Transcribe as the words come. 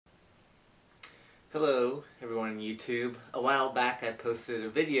Hello everyone on YouTube. A while back I posted a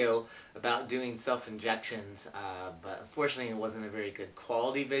video about doing self-injections, but unfortunately it wasn't a very good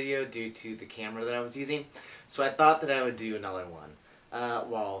quality video due to the camera that I was using. So I thought that I would do another one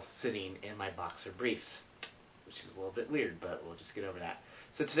while sitting in my boxer briefs, which is a little bit weird, but we'll just get over that.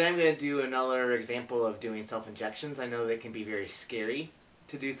 So today I'm going to do another example of doing self-injections. I know they can be very scary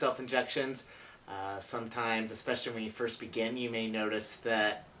to do self-injections. Sometimes, especially when you first begin, you may notice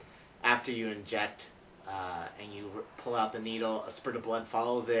that after you inject and you pull out the needle, a spurt of blood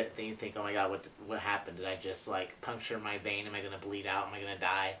follows it, then you think, oh my god, what happened? Did I just like puncture my vein? Am I going to bleed out? Am I going to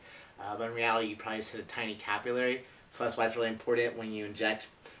die? But in reality, you probably just hit a tiny capillary, so that's why it's really important when you inject,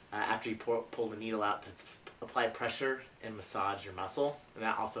 after you pull the needle out, to apply pressure and massage your muscle, and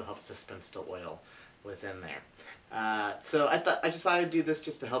that also helps dispense the oil within there. So I just thought I'd do this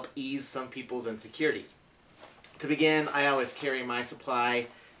just to help ease some people's insecurities. To begin, I always carry my supply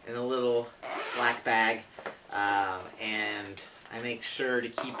in a little black bag, and I make sure to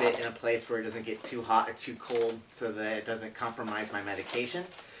keep it in a place where it doesn't get too hot or too cold so that it doesn't compromise my medication.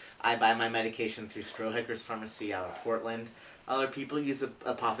 I buy my medication through Strohecker's Pharmacy out of Portland. Other people use an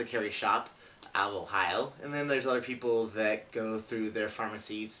apothecary shop out of Ohio, and then there's other people that go through their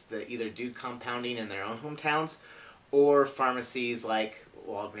pharmacies that either do compounding in their own hometowns or pharmacies like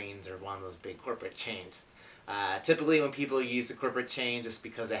Walgreens or one of those big corporate chains. Typically when people use the corporate chain, just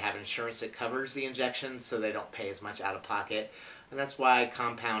because they have insurance that covers the injections, so they don't pay as much out of pocket. And that's why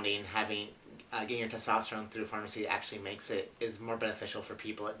compounding, getting your testosterone through a pharmacy actually is more beneficial for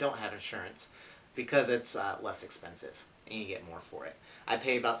people that don't have insurance, because it's less expensive and you get more for it. I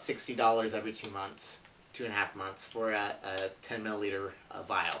pay about $60 every 2 months, 2.5 months, for a 10 milliliter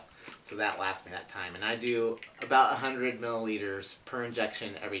vial. So that lasts me that time. And I do about 100 milliliters per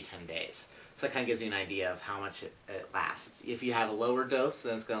injection every 10 days. So that kind of gives you an idea of how much it lasts. If you have a lower dose,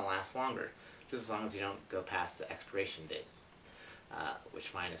 then it's going to last longer, just as long as you don't go past the expiration date,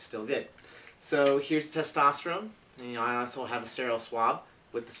 which mine is still good. So here's testosterone. And, I also have a sterile swab.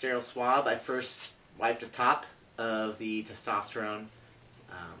 With the sterile swab, I first wipe the top of the testosterone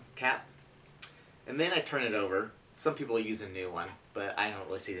cap, and then I turn it over. Some people use a new one, but I don't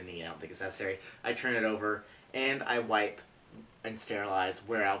really see the need. I don't think it's necessary. I turn it over and I wipe and sterilize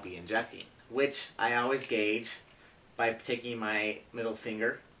where I'll be injecting, which I always gauge by taking my middle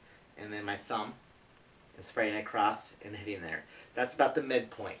finger and then my thumb and spraying it across and hitting there. That's about the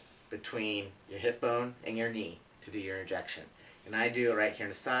midpoint between your hip bone and your knee to do your injection. And I do it right here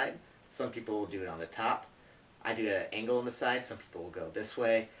on the side. Some people will do it on the top. I do an angle on the side. Some people will go this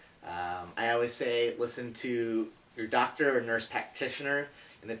way. I always say listen to your doctor or nurse practitioner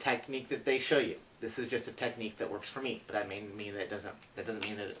and the technique that they show you. This is just a technique that works for me, but that doesn't mean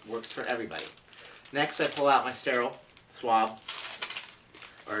that it works for everybody. Next, I pull out my sterile swab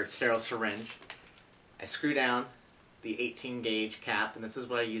or sterile syringe. I screw down the 18 gauge cap, and this is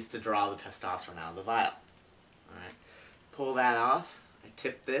what I use to draw the testosterone out of the vial. All right, pull that off. I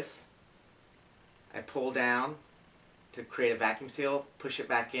tip this. I pull down to create a vacuum seal, push it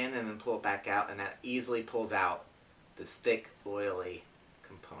back in, and then pull it back out, and that easily pulls out this thick, oily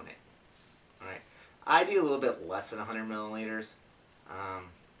component. All right. I do a little bit less than 100 milliliters.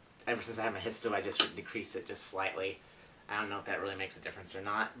 Ever since I have my histo, I just decrease it just slightly. I don't know if that really makes a difference or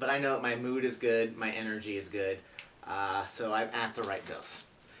not, but I know that my mood is good, my energy is good, so I'm at the right dose.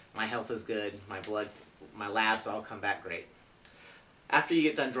 My health is good, my labs all come back great. After you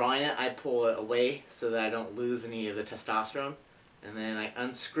get done drawing it, I pull it away so that I don't lose any of the testosterone, and then I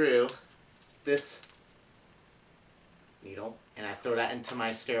unscrew this needle and I throw that into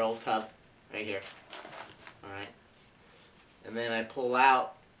my sterile tub right here. Alright. And then I pull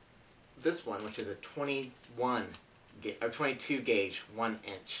out this one, which is a 22 gauge 1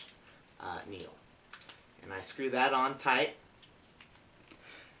 inch needle. And I screw that on tight.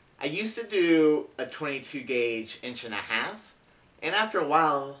 I used to do a 22 gauge 1.5 inches, and after a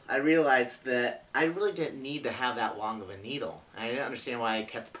while I realized that I really didn't need to have that long of a needle. And I didn't understand why I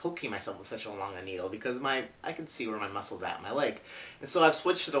kept poking myself with such a long a needle, because I can see where my muscle's at in my leg. And so I've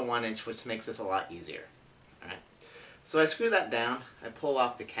switched to the 1 inch, which makes this a lot easier. Alright. So I screw that down, I pull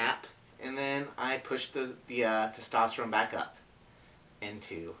off the cap, and then I push the testosterone back up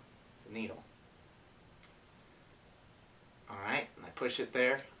into the needle. Alright, and I push it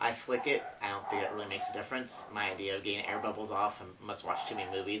there, I flick it. I don't think it really makes a difference. My idea of getting air bubbles off, I must watch too many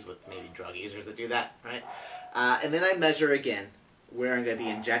movies with maybe drug users that do that, right? And then I measure again where I'm going to be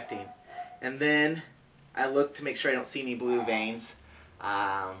injecting. And then I look to make sure I don't see any blue veins.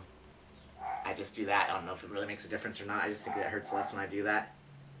 I just do that. I don't know if it really makes a difference or not. I just think that hurts less when I do that.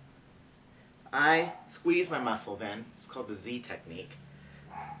 I squeeze my muscle then. It's called the Z technique.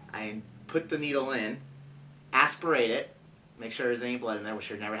 I put the needle in, aspirate it, make sure there's any blood in there, which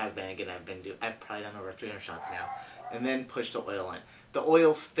there never has been. Again, I've probably done over 300 shots now, and then push the oil in. The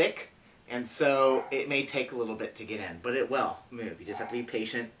oil's thick, and so it may take a little bit to get in, but it will move. You just have to be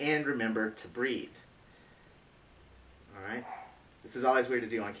patient and remember to breathe. All right? This is always weird to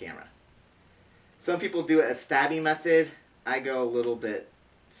do on camera. Some people do it a stabbing method. I go a little bit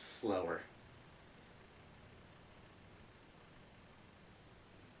slower.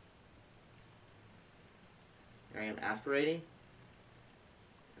 Here I am aspirating,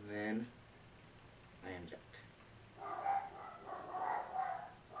 and then I inject.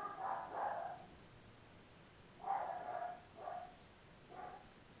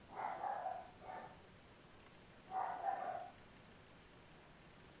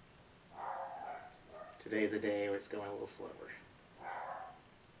 Today is a day where it's going a little slower.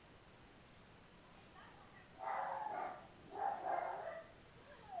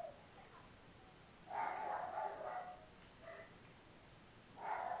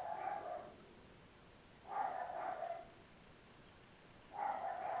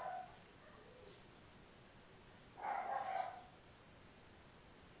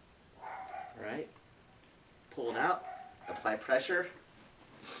 Alright, pull it out, apply pressure,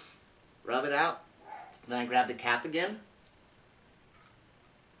 rub it out, then I grab the cap again,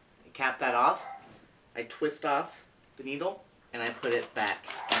 I cap that off, I twist off the needle, and I put it back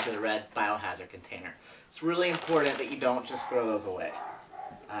into the red biohazard container. It's really important that you don't just throw those away.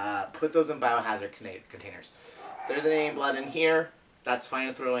 Put those in biohazard containers. If there isn't any blood in here, that's fine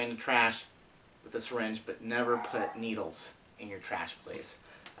to throw in the trash with the syringe, but never put needles in your trash, please.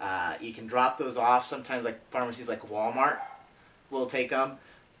 You can drop those off. Sometimes like pharmacies like Walmart will take them.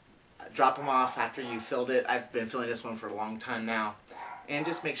 Drop them off after you filled it. I've been filling this one for a long time now. And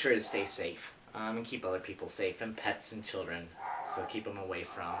just make sure to stay safe and keep other people safe, and pets and children. So keep them away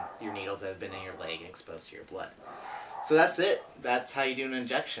from your needles that have been in your leg and exposed to your blood. So that's it. That's how you do an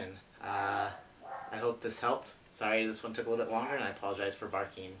injection. I hope this helped. Sorry this one took a little bit longer, and I apologize for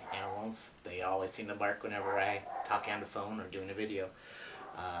barking animals. They always seem to bark whenever I talk on the phone or doing a video.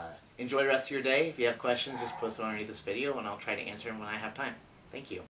 Enjoy the rest of your day. If you have questions, just post them underneath this video, and I'll try to answer them when I have time. Thank you.